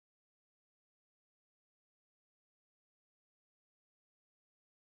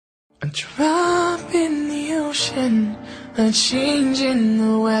A drop in the ocean, a change in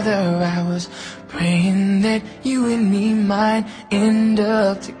the weather. I was praying that you and me might end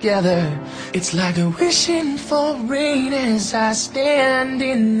up together. It's like a wishing for rain as I stand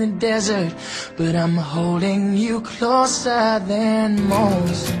in the desert, but I'm holding you closer than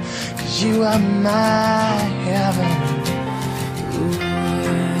most, 'cause you are my heaven.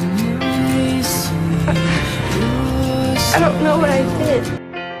 I don't know what I did.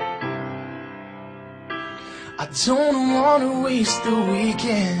 I don't wanna waste the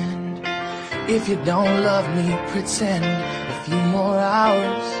weekend. If you don't love me, pretend a few more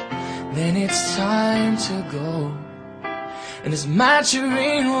hours, then it's time to go. And as my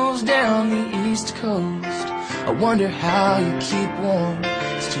train rolls down the east coast, I wonder how you keep warm.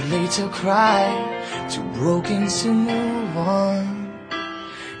 It's too late to cry, too broken to move on,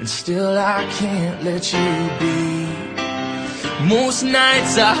 and still I can't let you be. Most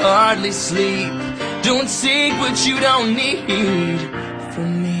nights I hardly sleep. Don't take what you don't need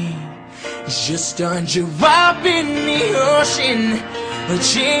from me. It's just a drop in the ocean, a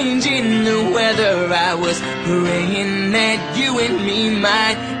change in the weather. I was praying that you and me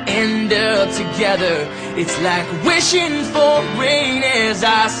might end up together. It's like wishing for rain as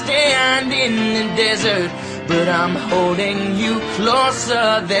I stand in the desert, but I'm holding you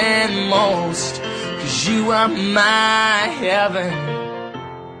closer than most, 'cause you are my heaven.